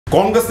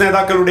കോൺഗ്രസ്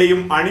നേതാക്കളുടെയും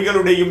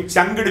അണികളുടെയും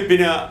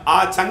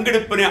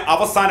ചങ്കിടിപ്പിന്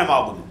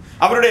അവസാനമാകുന്നു.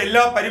 അവരുടെ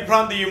എല്ലാ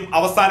പരിഭ്രാന്തിയും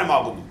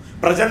അവസാനമാകുന്നു.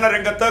 പ്രചരണ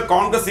രംഗത്ത്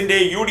കോൺഗ്രസിന്റെ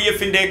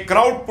UDFന്റെ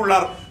ക്രൗഡ്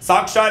പുള്ളർ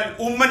സാക്ഷാൽ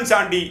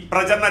ഉമ്മൻചാണ്ടി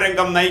പ്രചരണ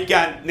രംഗം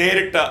നയിക്കാൻ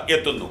നേരിട്ട്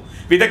എത്തുന്നു.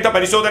 വിദഗ്ധ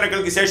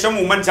പരിശോധനകൾക്ക് ശേഷം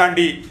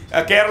ഉമ്മൻചാണ്ടി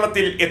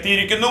കേരളത്തിൽ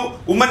എത്തിയിരിക്കുന്നു.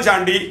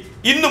 ഉമ്മൻചാണ്ടി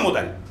ഇന്ന്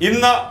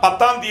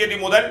 10-ാം തീയതി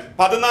മുതൽ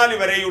 14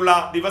 വരെയുള്ള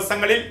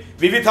ദിവസങ്ങളിൽ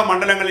വിവിധ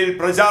മണ്ഡലങ്ങളിൽ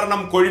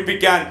പ്രചാരണം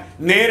കൊഴിപ്പിക്കാൻ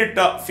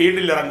നേരിട്ട്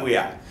ഫീൽഡിൽ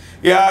ഇറങ്ങുകയാണ്.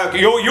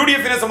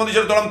 UDFനെ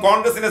സംബന്ധിച്ചിടത്തോളം,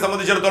 കോൺഗ്രസിനെ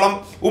സംബന്ധിച്ചിടത്തോളം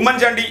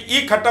ഉമ്മൻചാണ്ടി ഈ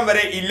ഘട്ടം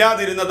വരെ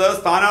ഇല്ലാതിരുന്നത്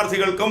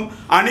സ്ഥാനാർത്ഥികൾക്കും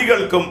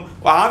അണികൾക്കും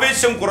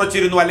ആവേശം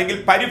കുറച്ചിരുന്നു, അല്ലെങ്കിൽ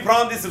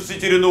പരിഭ്രാന്തി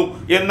സൃഷ്ടിച്ചിരുന്നു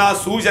എന്ന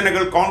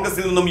സൂചനകൾ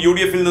കോൺഗ്രസിൽ നിന്നും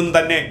UDFിൽ നിന്നും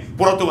തന്നെ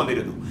പുറത്തു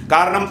വന്നിരുന്നു.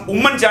 കാരണം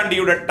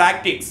ഉമ്മൻചാണ്ടിയുടെ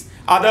ടാക്ടിക്സ്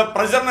അത്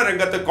പ്രചരണ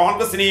രംഗത്ത്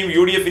കോൺഗ്രസിനെയും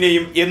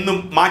UDFിനെയും എന്നും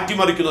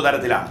മാറ്റിമറിക്കുന്ന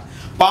തരത്തിലാണ്.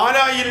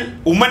 പാലായിൽ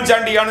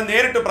ഉമ്മൻചാണ്ടിയാണ്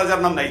നേരിട്ട്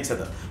പ്രചരണം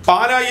നയിച്ചത്.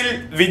 പാലായിൽ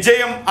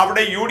വിജയം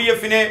അവിടെ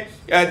UDFിനെ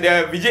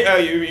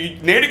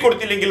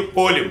നേടിക്കൊടുത്തില്ലെങ്കിൽ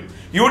പോലും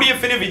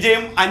UDFിന്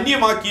വിജയം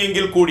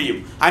അന്യമാക്കിയെങ്കിൽ കൂടിയും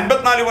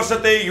 54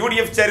 വർഷത്തെ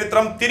UDF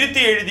ചരിത്രം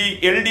തിരുത്തി എഴുതി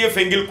LDF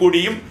എങ്കിൽ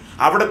കൂടിയും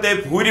അവിടുത്തെ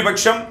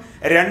ഭൂരിപക്ഷം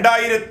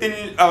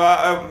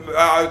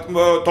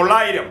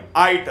 2900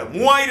 ആയിട്ട്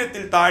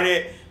 3000-ൽ താഴെ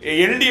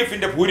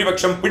LDFിന്റെ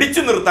ഭൂരിപക്ഷം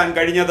പിടിച്ചു നിർത്താൻ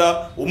കഴിഞ്ഞത്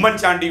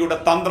ഉമ്മൻചാണ്ടിയുടെ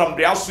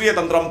രാഷ്ട്രീയ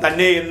തന്ത്രം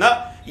തന്നെയെന്ന്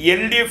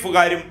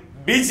LDFുകാരും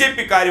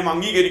BJPക്കാരും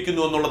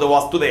അംഗീകരിക്കുന്നു എന്നുള്ളത്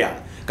വസ്തുതയാണ്.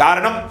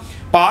 കാരണം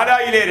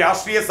പാലായിലെ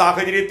രാഷ്ട്രീയ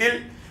സാഹചര്യത്തിൽ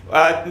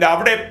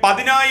അവിടെ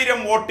 10,000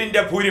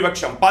 വോട്ടിന്റെ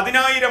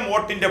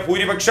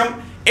ഭൂരിപക്ഷം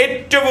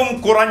ഏറ്റവും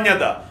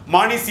കുറഞ്ഞത്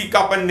മാണി സി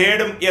കാപ്പൻ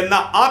നേടും എന്ന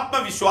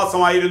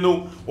ആത്മവിശ്വാസമായിരുന്നു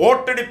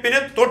വോട്ടെടുപ്പിന്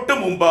തൊട്ടു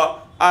മുമ്പ്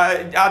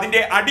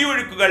അതിന്റെ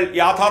അടിയൊഴുക്കുകൾ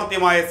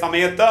യാഥാർത്ഥ്യമായ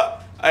സമയത്ത്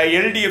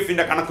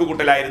LDFിന്റെ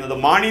കണക്കുകൂട്ടലായിരുന്നത്.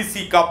 മാണി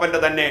സി കാപ്പന്റെ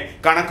തന്നെ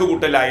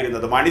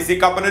കണക്കുകൂട്ടലായിരുന്നത്. മാണി സി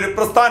കാപ്പൻ ഒരു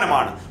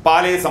പ്രസ്ഥാനമാണ്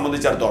പാലയെ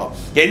സംബന്ധിച്ചിടത്തോളം.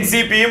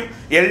 NCPയും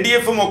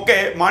LDFും ഒക്കെ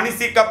മാണി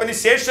സി കാപ്പന്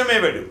ശേഷമേ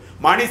വരൂ.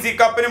 മാണി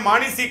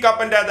സി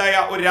കാപ്പന്റേതായ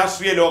ഒരു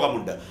രാഷ്ട്രീയ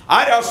ലോകമുണ്ട്. ആ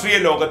രാഷ്ട്രീയ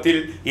ലോകത്തിൽ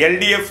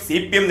LDF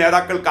CPM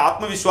നേതാക്കൾക്ക്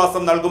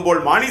ആത്മവിശ്വാസം നൽകുമ്പോൾ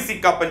മാണി സി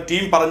കാപ്പൻ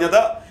ടീം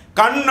പറഞ്ഞത്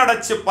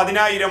കണ്ണടച്ച്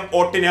 10,000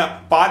 വോട്ടിന്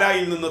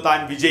പാലായിൽ നിന്ന് താൻ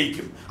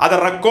വിജയിക്കും, അത്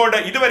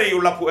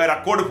ഇതുവരെയുള്ള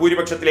റെക്കോർഡ്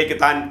ഭൂരിപക്ഷത്തിലേക്ക്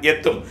താൻ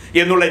എത്തും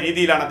എന്നുള്ള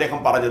രീതിയിലാണ് അദ്ദേഹം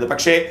പറഞ്ഞത്.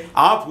 പക്ഷേ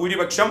ആ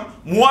ഭൂരിപക്ഷം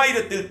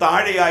 3000-ൽ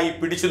താഴെയായി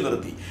പിടിച്ചു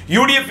നിർത്തി.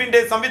 UDFിന്റെ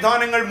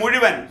സംവിധാനങ്ങൾ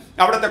മുഴുവൻ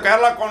അവിടുത്തെ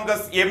കേരള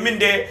കോൺഗ്രസ്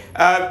എമ്മിന്റെ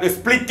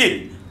സ്പ്ലിറ്റിൽ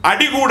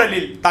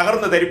അടികൂടലിൽ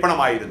തകർന്നു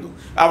തരിപ്പണമായിരുന്നു.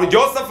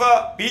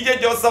 PJ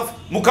ജോസഫ്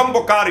മുഖം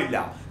പൊക്കാറില്ല.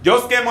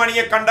 ജോസ് കെ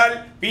മാണിയെ കണ്ടാൽ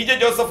PJ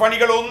ജോസഫ്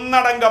അണികൾ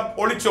ഒന്നടങ്കം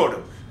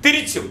ഒളിച്ചോടും.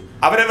 തിരിച്ചും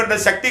അവരവരുടെ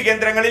ശക്തി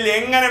കേന്ദ്രങ്ങളിൽ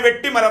എങ്ങനെ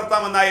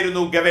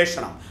വെട്ടിമലർത്താമെന്നായിരുന്നു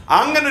ഗവേഷണം.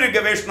 അങ്ങനൊരു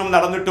ഗവേഷണം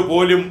നടന്നിട്ട്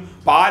പോലും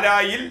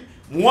പാലായിൽ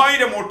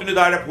 3000 വോട്ടിന്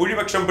താഴെ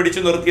ഭൂരിപക്ഷം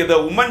പിടിച്ചു നിർത്തിയത്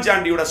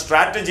ഉമ്മൻചാണ്ടിയുടെ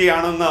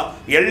സ്ട്രാറ്റജിയാണെന്ന്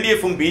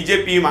LDFും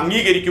BJPയും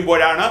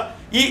അംഗീകരിക്കുമ്പോഴാണ്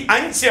ഈ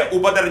 5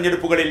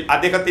 ഉപതെരഞ്ഞെടുപ്പുകളിൽ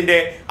അദ്ദേഹത്തിന്റെ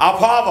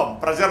അഭാവം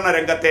പ്രചരണ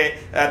രംഗത്തെ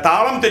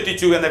താളം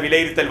തെറ്റിച്ചു എന്ന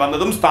വിലയിരുത്തൽ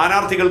വന്നതും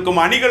സ്ഥാനാർത്ഥികൾക്കും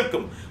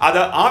അണികൾക്കും അത്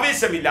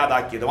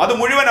ആവേശമില്ലാതാക്കിയതും. അത്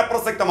മുഴുവൻ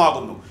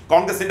അപ്രസക്തമാകുന്നു.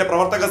 കോൺഗ്രസിന്റെ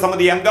പ്രവർത്തക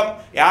സമിതി അംഗം,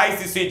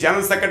 AICC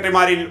ജനറൽ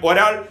സെക്രട്ടറിമാരിൽ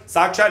ഒരാൾ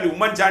സാക്ഷാൽ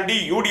ഉമ്മൻചാണ്ടി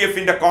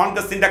UDFിന്റെ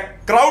കോൺഗ്രസിന്റെ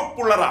ക്രൗഡ്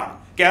പുള്ളറാണ്.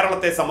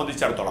 കേരളത്തെ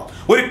സംബന്ധിച്ചിടത്തോളം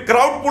ഒരു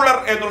ക്രൗഡ് പുള്ളർ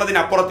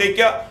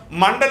എന്നുള്ളതിനപ്പുറത്തേക്ക്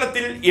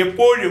മണ്ഡലത്തിൽ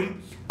എപ്പോഴും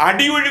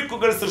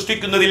അടിയൊഴുക്കുകൾ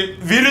സൃഷ്ടിക്കുന്നതിൽ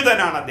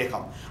വിരുദ്ധനാണ്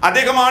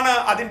അദ്ദേഹമാണ്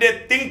അതിന്റെ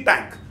തിങ്ക്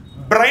ടാങ്ക്,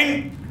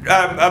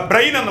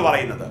 ബ്രെയിൻ എന്ന്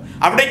പറയുന്നത്.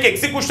 അവിടേക്ക്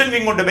എക്സിക്യൂഷൻ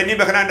വിങ് ഉണ്ട് ബെന്നി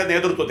ബെഹനാന്റെ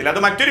നേതൃത്വത്തിൽ, അത്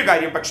മറ്റൊരു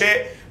കാര്യം. പക്ഷേ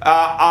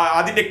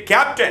അതിന്റെ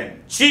ക്യാപ്റ്റൻ,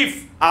 ചീഫ്,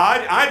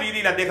 ആ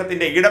രീതിയിൽ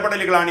അദ്ദേഹത്തിന്റെ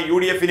ഇടപെടലുകളാണ്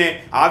UDFിനെ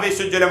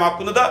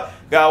ആവേശോജ്വലമാക്കുന്നത്.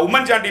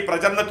 ഉമ്മൻചാണ്ടി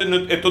പ്രചരണത്തിന്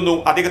എത്തുന്നു,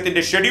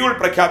 അദ്ദേഹത്തിന്റെ ഷെഡ്യൂൾ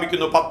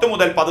പ്രഖ്യാപിക്കുന്നു. 10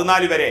 മുതൽ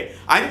 14 വരെ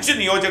 5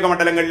 നിയോജക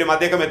മണ്ഡലങ്ങളിലും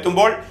അദ്ദേഹം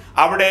എത്തുമ്പോൾ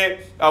അവിടെ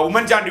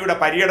ഉമ്മൻചാണ്ടിയുടെ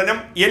പര്യടനം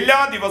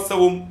എല്ലാ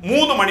ദിവസവും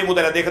 3 മണി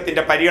മുതൽ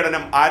അദ്ദേഹത്തിന്റെ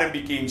പര്യടനം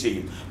ആരംഭിക്കുകയും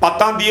ചെയ്യും.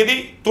 10-ാം തീയതി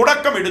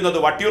തുടക്കമിടുന്നത്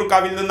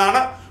വട്ടിയൂർക്കാവിൽ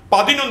നിന്നാണ്.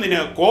 11-ന്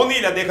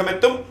കോന്നിയിൽ അദ്ദേഹം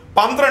എത്തും,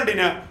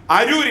 12-ന്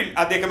അരൂരിൽ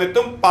അദ്ദേഹം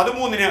എത്തും,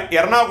 13-ന്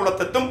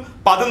എറണാകുളത്തെത്തും,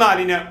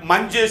 14-ന്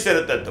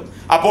മഞ്ചേശ്വരത്തെത്തും.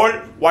 അപ്പോൾ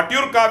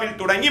വട്ടിയൂർക്കാവിൽ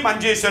തുടങ്ങി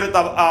മഞ്ചേശ്വരത്ത്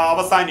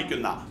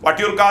അവസാനിക്കുന്ന,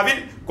 വട്ടിയൂർക്കാവിൽ,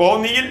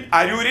 കോന്നിയിൽ,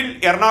 അരൂരിൽ,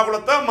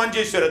 എറണാകുളത്ത്,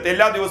 മഞ്ചേശ്വരത്ത്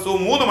എല്ലാ ദിവസവും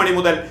 3 മണി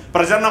മുതൽ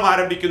പ്രചരണം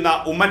ആരംഭിക്കുന്ന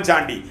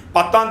ഉമ്മൻചാണ്ടി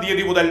 10-ാം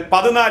തീയതി മുതൽ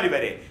 14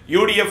 വരെ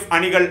UDF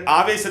അണികൾ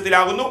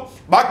ആവേശത്തിലാകുന്നു.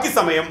 ബാക്കി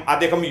സമയം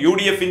അദ്ദേഹം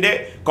UDFിന്റെ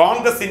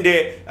കോൺഗ്രസിന്റെ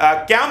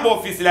ക്യാമ്പ്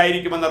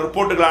ഓഫീസിലായിരിക്കുമെന്ന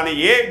റിപ്പോർട്ടുകളാണ്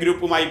A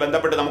ഗ്രൂപ്പുമായി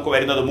ബന്ധപ്പെട്ട് നമുക്ക്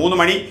വരുന്നത്.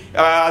 3 മണി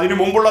അതിനു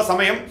മുമ്പുള്ള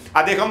സമയം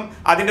അദ്ദേഹം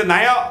അതിന്റെ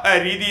നയ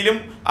രീതിയിലും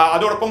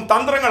അതോടൊപ്പം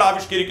തന്ത്രങ്ങൾ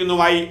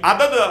ആവിഷ്കരിക്കുന്നതുമായി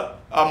അതത്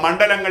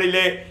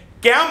മണ്ഡലങ്ങളിലെ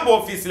ക്യാമ്പ്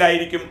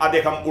ഓഫീസിലായിരിക്കും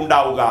അദ്ദേഹം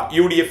ഉണ്ടാവുക.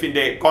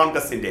 UDFിന്റെ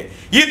കോൺഗ്രസിന്റെ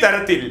ഈ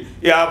തരത്തിൽ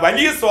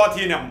വലിയ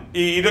സ്വാധീനം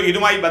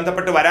ഇതുമായി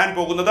ബന്ധപ്പെട്ട് വരാൻ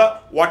പോകുന്നത്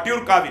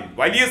വട്ടിയൂർക്കാവിൽ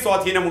വലിയ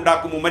സ്വാധീനം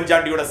ഉണ്ടാക്കും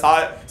ഉമ്മൻചാണ്ടിയുടെ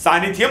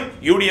സാന്നിധ്യം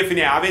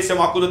UDFിനെ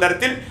ആവേശമാക്കുന്ന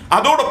തരത്തിൽ.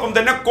 അതോടൊപ്പം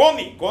തന്നെ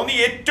കോന്നി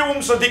ഏറ്റവും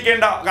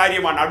ശ്രദ്ധിക്കേണ്ട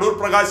കാര്യമാണ്. അടൂർ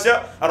പ്രകാശ്,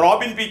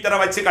 റോബിൻ പീറ്ററെ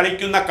വെച്ച്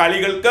കളിക്കുന്ന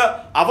കളികൾക്ക്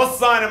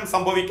അവസാനം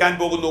സംഭവിക്കാൻ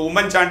പോകുന്നു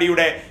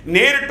ഉമ്മൻചാണ്ടിയുടെ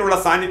നേരിട്ടുള്ള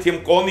സാന്നിധ്യം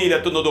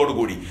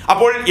കോന്നിയിലെത്തുന്നതോടുകൂടി.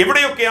 അപ്പോൾ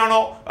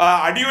എവിടെയൊക്കെയാണോ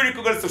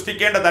അടിയൊഴുക്കുകൾ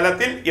സൃഷ്ടിക്കേണ്ട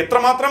തലത്തിൽ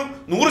എത്രമാത്രം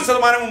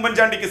 100%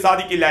 ഉമ്മൻചാണ്ടിക്ക്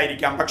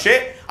സാധിക്കില്ലായിരിക്കാം, പക്ഷേ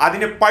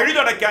അതിനെ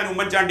പഴുതടയ്ക്കാൻ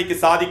ഉമ്മൻചാണ്ടിക്ക്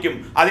സാധിക്കും.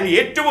 അതിൽ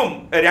ഏറ്റവും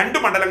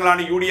 2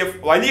 മണ്ഡലങ്ങളാണ് UDF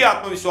വലിയ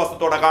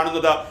ആത്മവിശ്വാസത്തോടെ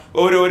കാണുന്നത്,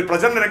 ഒരു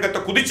പ്രചരണ രംഗത്തെ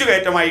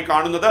കുതിച്ചുകയറ്റമായി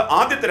കാണുന്നത്.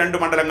 ആദ്യത്തെ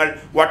 2 മണ്ഡലങ്ങൾ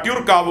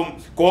വട്ടിയൂർക്കാവും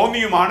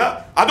കോന്നിയുമാണ്.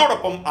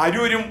 അതോടൊപ്പം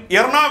അരൂരും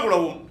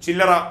എറണാകുളവും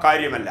ചില്ലറ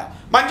കാര്യമല്ല.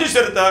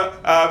 മഞ്ചേശ്വരത്ത്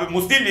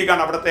മുസ്ലിം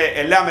ലീഗാണ് അവിടുത്തെ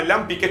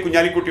എല്ലാം. പി.കെ.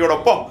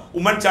 കുഞ്ഞാലിക്കുട്ടിയോടൊപ്പം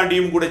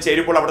ഉമ്മൻചാണ്ടിയും കൂടെ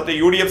ചേരുമ്പോൾ അവിടുത്തെ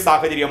UDF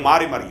സാഹചര്യം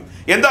മാറിമറിയും.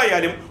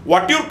 എന്തായാലും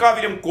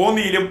വട്ടിയൂർക്കാവിലും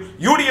കോന്നിയിലും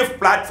UDF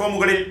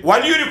പ്ലാറ്റ്ഫോമുകളിൽ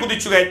വലിയൊരു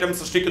കുതിച്ചുകയറ്റം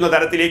സൃഷ്ടിക്കുന്ന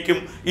തരത്തിലേക്കും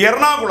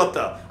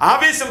എറണാകുളത്ത്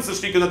ആവേശം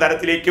സൃഷ്ടിക്കുന്ന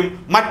തരത്തിലേക്കും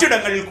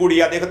മറ്റിടങ്ങളിൽ കൂടി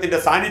അദ്ദേഹത്തിന്റെ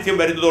സാന്നിധ്യം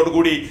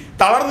വരുന്നതോടുകൂടി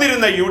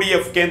തളർന്നിരുന്ന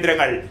UDF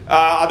കേന്ദ്രങ്ങൾ,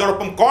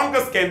 അതോടൊപ്പം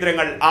കോൺഗ്രസ്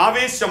കേന്ദ്രങ്ങൾ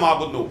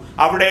ആവേശമാകുന്നു.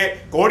 അവിടെ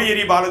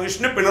കോടിയേരി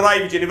ബാലകൃഷ്ണൻ,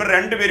 പിണറായി വിജയൻ ഇവർ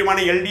 2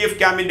 പേരുമാണ് LDF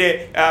ക്യാമ്പിന്റെ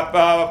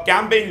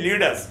ക്യാമ്പയിൻ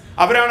ലീഡേഴ്സ്.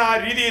 അവരാണ് ആ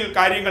രീതിയിൽ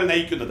കാര്യങ്ങൾ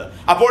നയിക്കുന്നത്.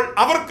 അപ്പോൾ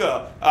അവർക്ക്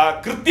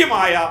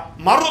കൃത്യമായ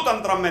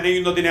മറുതന്ത്രം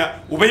മെനയുന്നതിന്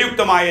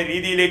ഉപയുക്തമായ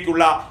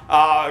രീതിയിലേക്കുള്ള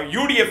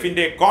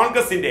UDFന്റെ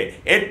കോൺഗ്രസിന്റെ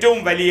ഏറ്റവും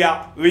വലിയ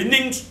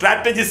വിന്നിംഗ്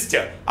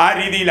സ്ട്രാറ്റജിസ്റ്റ് ആ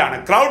രീതിയിലാണ്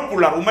ക്രൗഡ്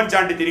പുള്ളർ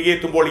ഉമ്മൻചാണ്ടി തിരികെ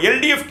എത്തുമ്പോൾ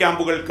LDF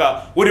ക്യാമ്പുകൾക്ക്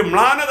ഒരു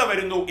മ്ലാനത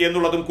വരുന്നു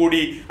എന്നുള്ളതും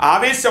കൂടി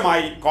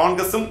ആവേശമായി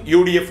കോൺഗ്രസും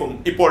UDFും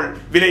ഇപ്പോൾ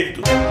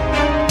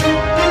വിലയിരുത്തുന്നു.